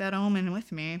going to take that omen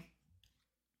with me.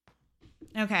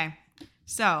 Okay,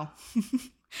 so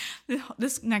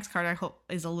this next card I hope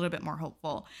is a little bit more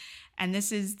hopeful. And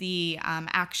this is the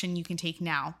action you can take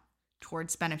now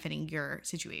towards benefiting your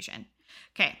situation.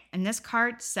 Okay, and this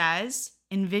card says,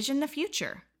 envision the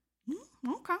future.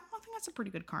 Okay, I think that's a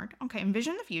pretty good card. Okay,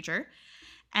 envision the future.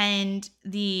 And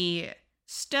the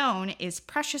stone is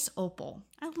precious opal.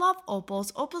 I love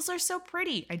opals. Opals are so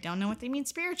pretty. I don't know what they mean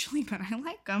spiritually, but I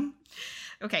like them.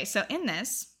 Okay, so in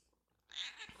this,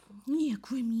 yeah,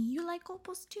 Grimmy, you like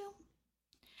opals too?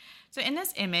 So in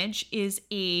this image is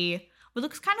what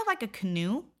looks kind of like a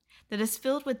canoe that is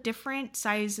filled with different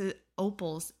sizes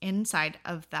opals inside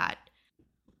of that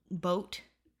boat.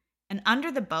 And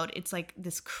under the boat, it's like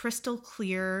this crystal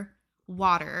clear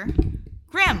water.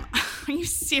 Grim, are you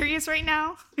serious right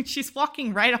now? She's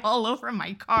walking right all over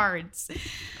my cards.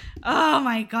 Oh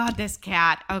my God, this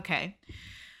cat. Okay.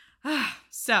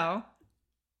 So,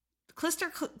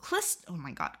 oh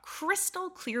my God, crystal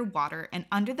clear water. And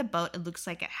under the boat, it looks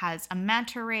like it has a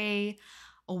manta ray,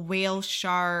 a whale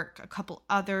shark, a couple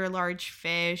other large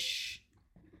fish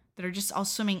that are just all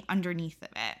swimming underneath of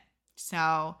it.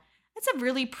 So it's a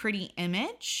really pretty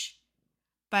image,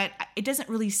 but it doesn't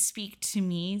really speak to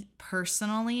me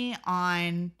personally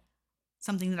on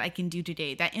something that I can do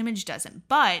today. That image doesn't.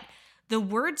 But the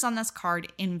words on this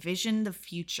card envision the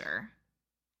future.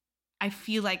 I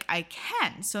feel like I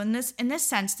can. So in this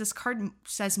sense, this card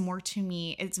says more to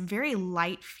me. It's very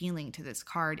light feeling to this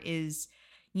card is,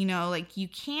 like you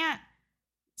can't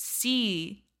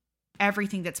see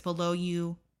everything that's below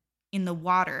you in the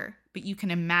water, but you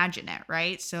can imagine it,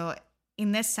 right? So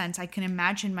in this sense, I can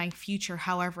imagine my future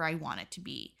however I want it to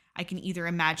be. I can either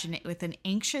imagine it with an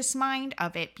anxious mind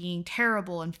of it being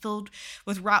terrible and filled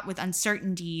with wrought with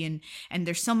uncertainty and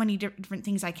there's so many different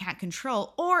things I can't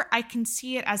control, or I can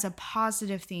see it as a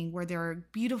positive thing where there are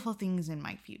beautiful things in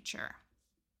my future.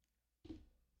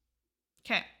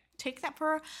 Okay, take that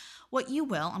for what you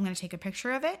will. I'm going to take a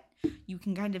picture of it. You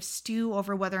can kind of stew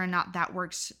over whether or not that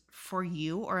works for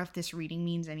you or if this reading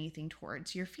means anything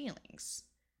towards your feelings.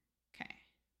 Okay,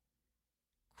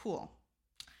 cool.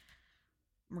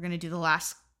 We're going to do the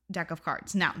last deck of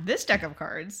cards. Now, this deck of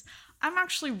cards, I'm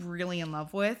actually really in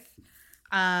love with.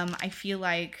 I feel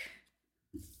like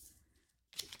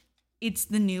it's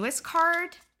the newest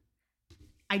card.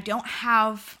 I don't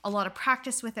have a lot of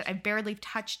practice with it. I barely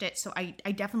touched it. So I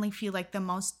definitely feel like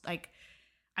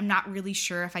I'm not really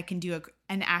sure if I can do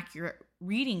an accurate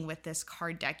reading with this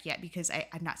card deck yet because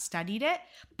I've not studied it,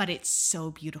 but it's so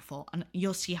beautiful. And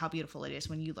you'll see how beautiful it is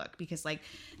when you look because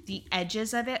the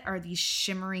edges of it are these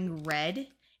shimmering red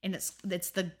and it's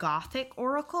the Gothic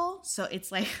oracle. So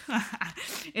it's like,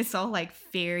 it's all like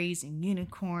fairies and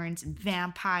unicorns and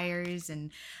vampires and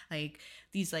like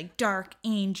these like dark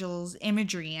angels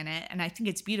imagery in it. And I think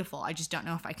it's beautiful. I just don't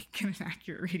know if I can get an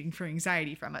accurate reading for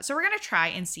anxiety from it. So we're going to try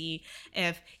and see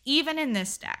if even in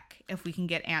this deck, if we can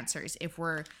get answers, if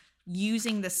we're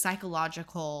using the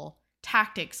psychological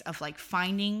tactics of like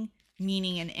finding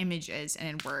meaning in images and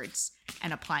in words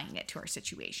and applying it to our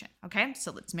situation. Okay,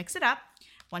 so let's mix it up.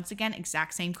 Once again,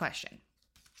 exact same question.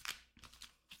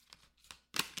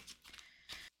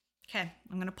 Okay,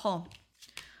 I'm going to pull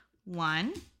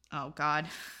 1, oh God,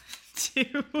 2,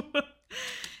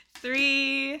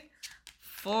 3,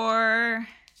 4,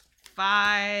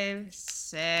 5,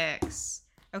 6.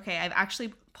 Okay, I've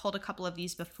actually pulled a couple of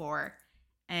these before,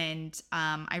 and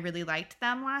I really liked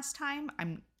them last time.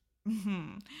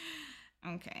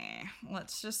 Okay,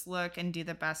 let's just look and do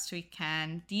the best we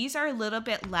can. These are a little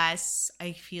bit less,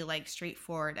 I feel like,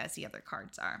 straightforward as the other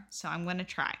cards are. So I'm going to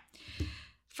try.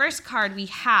 First card we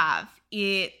have,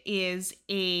 it is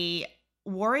a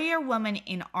warrior woman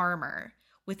in armor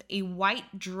with a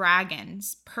white dragon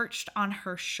perched on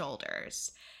her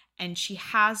shoulders. And she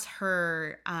has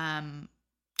her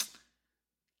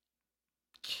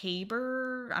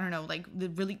caber, I don't know, like the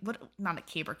really, not a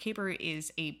caber. Caber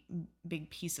is a big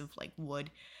piece of like wood.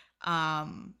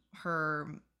 Her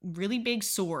really big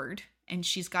sword, and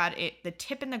she's got it, the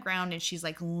tip in the ground, and she's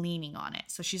like leaning on it.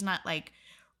 So she's not like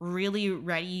really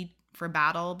ready for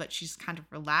battle, but she's kind of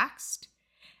relaxed.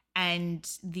 And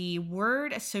the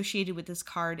word associated with this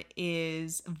card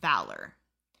is valor.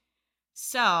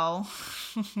 So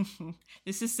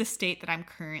this is the state that I'm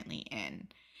currently in.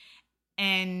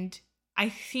 And I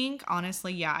think,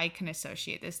 honestly, yeah, I can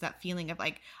associate this, that feeling of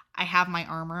like, I have my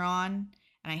armor on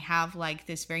and I have like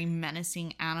this very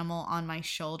menacing animal on my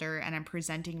shoulder and I'm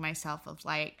presenting myself of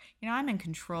like, I'm in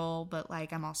control, but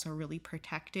like, I'm also really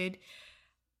protected.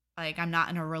 Like, I'm not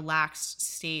in a relaxed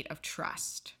state of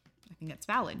trust. I think that's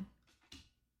valid.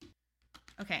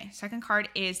 Okay, second card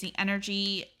is the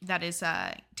energy that is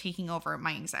taking over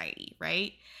my anxiety,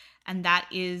 right? And that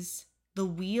is the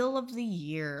Wheel of the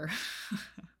Year.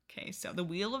 Okay, so the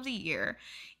Wheel of the Year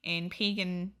in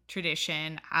pagan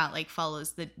tradition like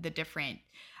follows the different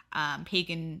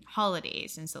pagan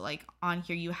holidays. And so like on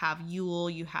here you have Yule,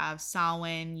 you have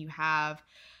Samhain, you have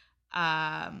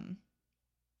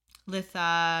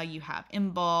Litha, you have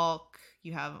Imbolc,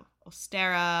 you have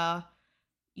Ostera,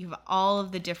 you have all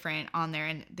of the different on there,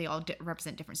 and they all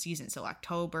represent different seasons. So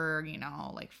October,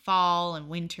 like fall and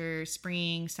winter,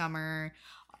 spring, summer,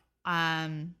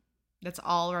 that's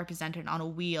all represented on a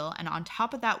wheel. And on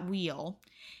top of that wheel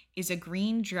is a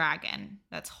green dragon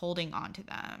that's holding on to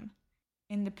them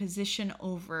in the position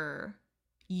over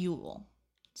Yule.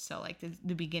 So like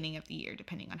the beginning of the year,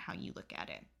 depending on how you look at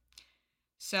it.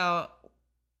 So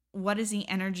what is the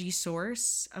energy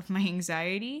source of my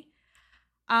anxiety?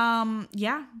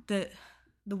 Yeah, the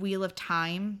wheel of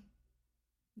time,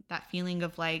 that feeling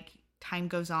of like time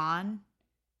goes on.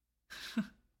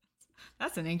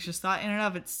 That's an anxious thought in and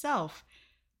of itself.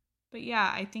 But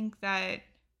yeah, I think that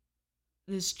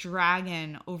this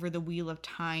dragon over the wheel of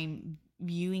time,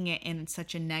 viewing it in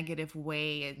such a negative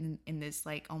way, in this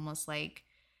like almost like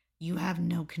you have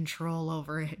no control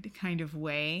over it kind of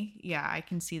way. Yeah, I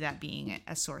can see that being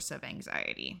a source of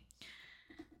anxiety.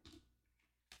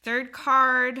 Third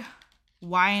card,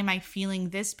 why am I feeling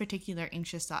this particular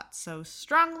anxious thought so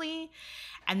strongly?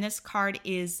 And this card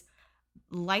is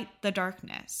Light the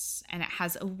Darkness, and it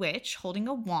has a witch holding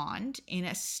a wand in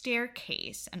a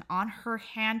staircase, and on her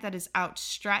hand that is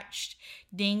outstretched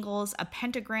dangles a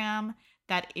pentagram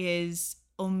that is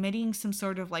emitting some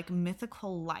sort of like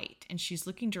mythical light, and she's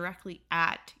looking directly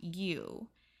at you,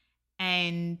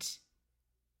 and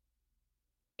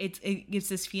it gives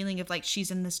this feeling of like she's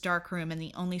in this dark room and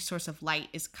the only source of light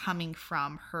is coming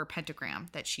from her pentagram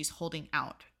that she's holding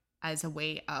out as a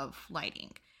way of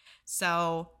lighting.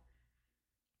 So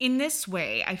in this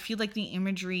way, I feel like the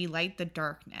imagery Light the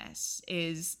Darkness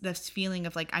is this feeling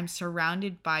of like I'm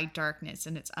surrounded by darkness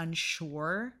and it's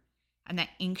unsure, and that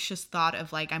anxious thought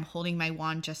of like I'm holding my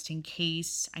wand just in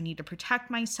case, I need to protect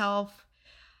myself,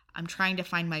 I'm trying to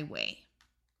find my way.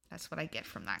 That's what I get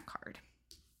from that card.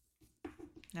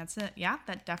 That's it. Yeah,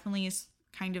 that definitely is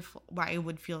kind of why I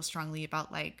would feel strongly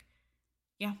about like,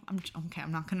 yeah, I'm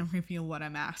not going to reveal what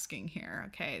I'm asking here.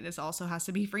 Okay, this also has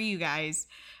to be for you guys.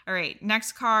 All right,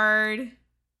 next card.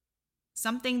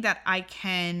 Something that I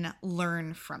can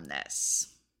learn from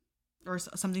this, or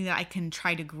something that I can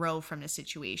try to grow from this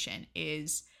situation,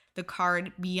 is the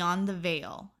card Beyond the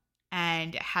Veil.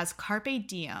 And it has Carpe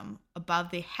Diem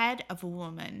above the head of a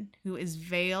woman who is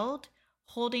veiled,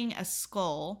 holding a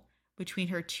skull between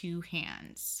her two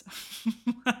hands.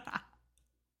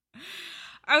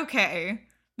 Okay,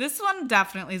 this one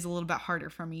definitely is a little bit harder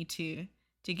for me to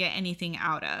get anything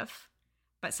out of,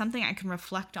 but something I can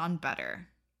reflect on better.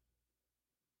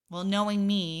 Well, knowing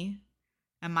me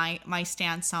and my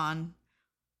stance on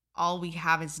all we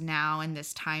have is now and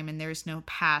this time, and there's no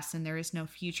past and there is no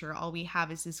future. All we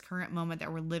have is this current moment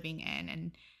that we're living in.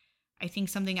 And I think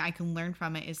something I can learn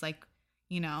from it is like,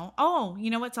 you know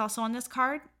what's also on this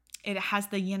card? It has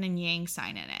the yin and yang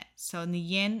sign in it. So in the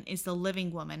yin is the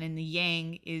living woman and the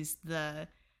yang is the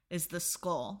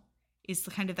skull. Is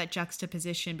the kind of that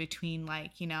juxtaposition between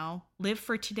like, live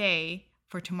for today,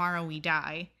 for tomorrow we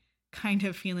die, kind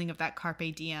of feeling of that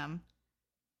carpe diem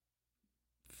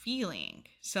feeling.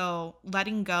 So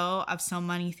letting go of so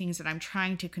many things that I'm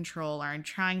trying to control or I'm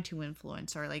trying to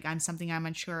influence, or like I'm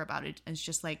unsure about, it is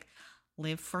just like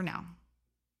live for now.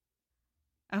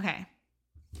 Okay.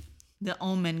 The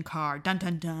Omen card, dun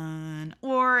dun dun.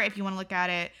 Or if you want to look at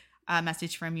it, a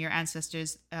message from your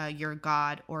ancestors, your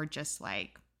god, or just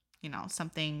like,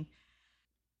 something,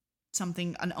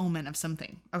 an omen of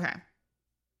something. Okay.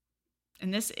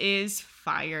 And this is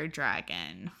Fire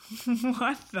Dragon.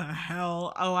 What the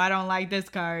hell? Oh, I don't like this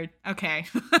card. Okay.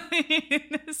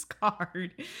 This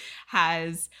card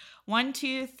has 1,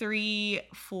 2, 3,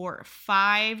 4,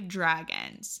 5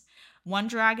 dragons. One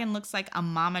dragon looks like a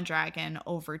mama dragon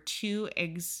over 2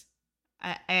 eggs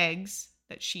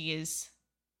that she is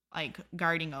like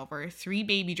guarding over. 3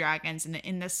 baby dragons, and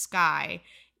in the sky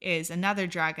is another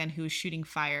dragon who's shooting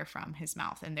fire from his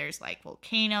mouth, and there's like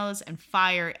volcanoes and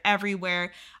fire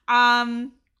everywhere.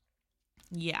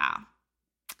 Yeah.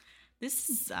 This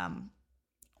is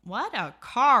what a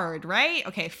card, right?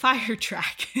 Okay, Fire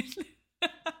Dragon.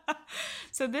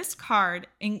 So this card,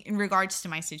 in regards to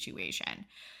my situation,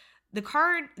 the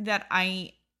card that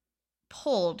I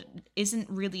pulled isn't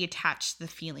really attached to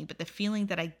the feeling, but the feeling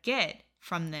that I get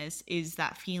from this is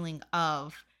that feeling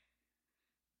of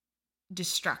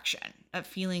destruction, a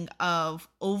feeling of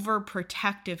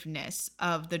overprotectiveness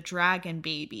of the dragon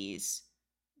babies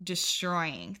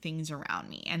destroying things around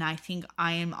me. And I think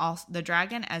I am also the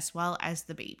dragon as well as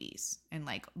the babies, and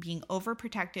like being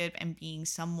overprotective and being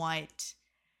somewhat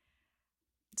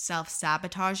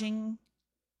self-sabotaging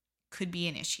could be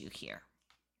an issue here.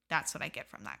 That's what I get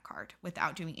from that card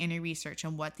without doing any research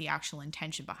on what the actual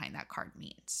intention behind that card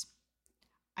means.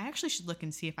 I actually should look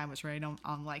and see if I was right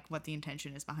on like what the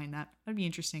intention is behind that. That'd be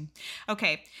interesting.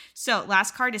 Okay, so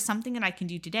last card is something that I can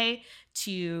do today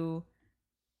to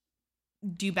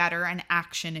do better, an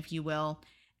action, if you will.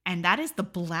 And that is the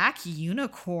Black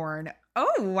Unicorn.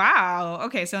 Oh, wow.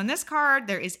 Okay, so in this card,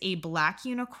 there is a black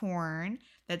unicorn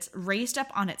that's raised up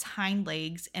on its hind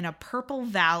legs in a purple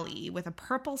valley with a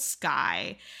purple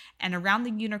sky. And around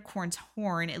the unicorn's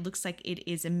horn, it looks like it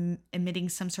is emitting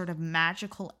some sort of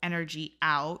magical energy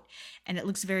out. And it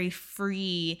looks very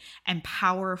free and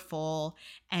powerful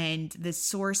and the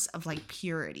source of like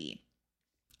purity,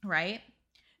 right?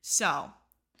 So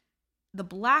the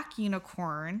black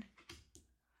unicorn,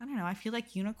 I don't know, I feel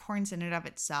like unicorns in and of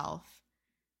itself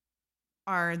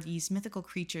are these mythical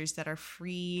creatures that are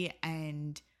free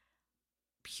and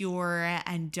pure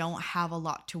and don't have a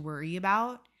lot to worry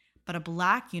about. But a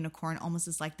black unicorn almost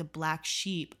is like the black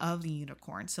sheep of the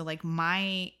unicorn. So like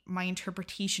my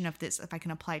interpretation of this, if I can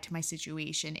apply it to my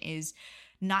situation, is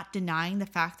not denying the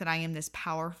fact that I am this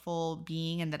powerful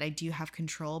being and that I do have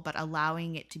control, but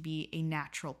allowing it to be a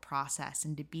natural process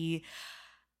and to be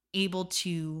able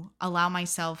to allow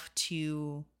myself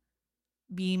to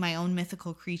be my own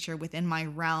mythical creature within my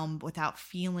realm without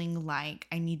feeling like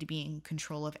I need to be in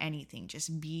control of anything.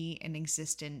 Just be in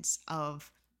existence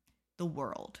of the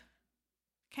world.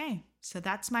 Okay, so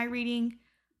that's my reading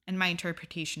and my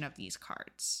interpretation of these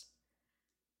cards.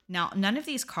 Now, none of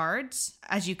these cards,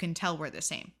 as you can tell, were the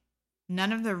same.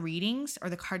 None of the readings or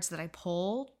the cards that I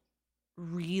pulled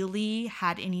really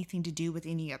had anything to do with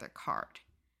any other card.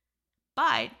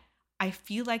 But I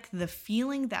feel like the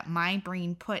feeling that my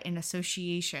brain put in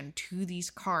association to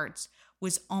these cards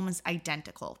was almost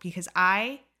identical because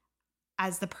I,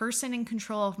 as the person in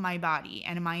control of my body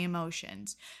and my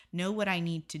emotions, know what I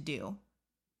need to do.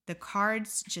 The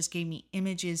cards just gave me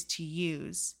images to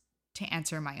use to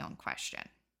answer my own question.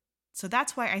 So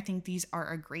that's why I think these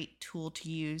are a great tool to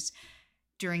use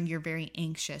during your very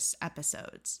anxious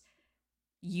episodes.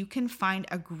 You can find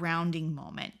a grounding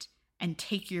moment and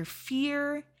take your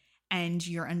fear and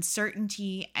your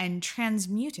uncertainty and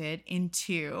transmute it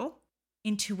into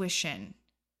intuition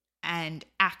and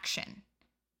action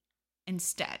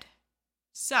instead.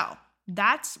 So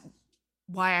that's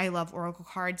why I love oracle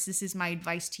cards. This is my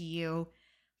advice to you.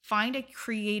 Find a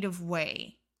creative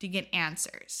way to get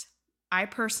answers. I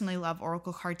personally love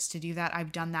oracle cards to do that.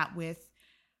 I've done that with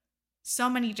so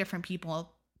many different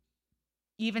people,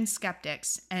 even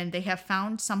skeptics, and they have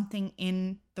found something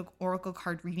in the oracle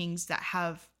card readings that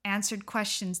have answered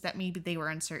questions that maybe they were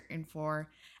uncertain for.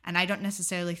 And I don't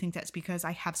necessarily think that's because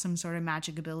I have some sort of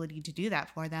magic ability to do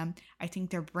that for them. I think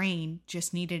their brain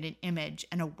just needed an image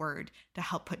and a word to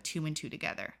help put two and two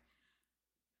together.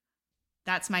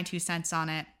 That's my 2 cents on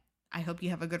it. I hope you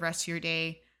have a good rest of your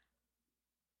day.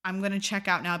 I'm going to check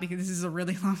out now because this is a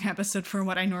really long episode for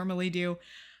what I normally do.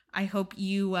 I hope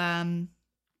you,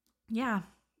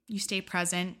 you stay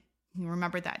present.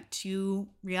 Remember that 2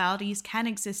 realities can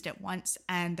exist at once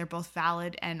and they're both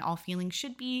valid and all feelings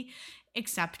should be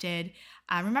accepted.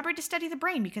 Remember to study the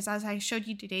brain because as I showed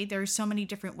you today, there are so many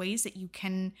different ways that you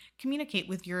can communicate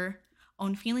with your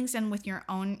own feelings and with your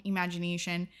own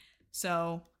imagination.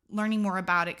 So learning more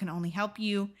about it can only help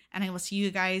you. And I will see you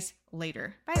guys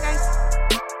later. Bye guys.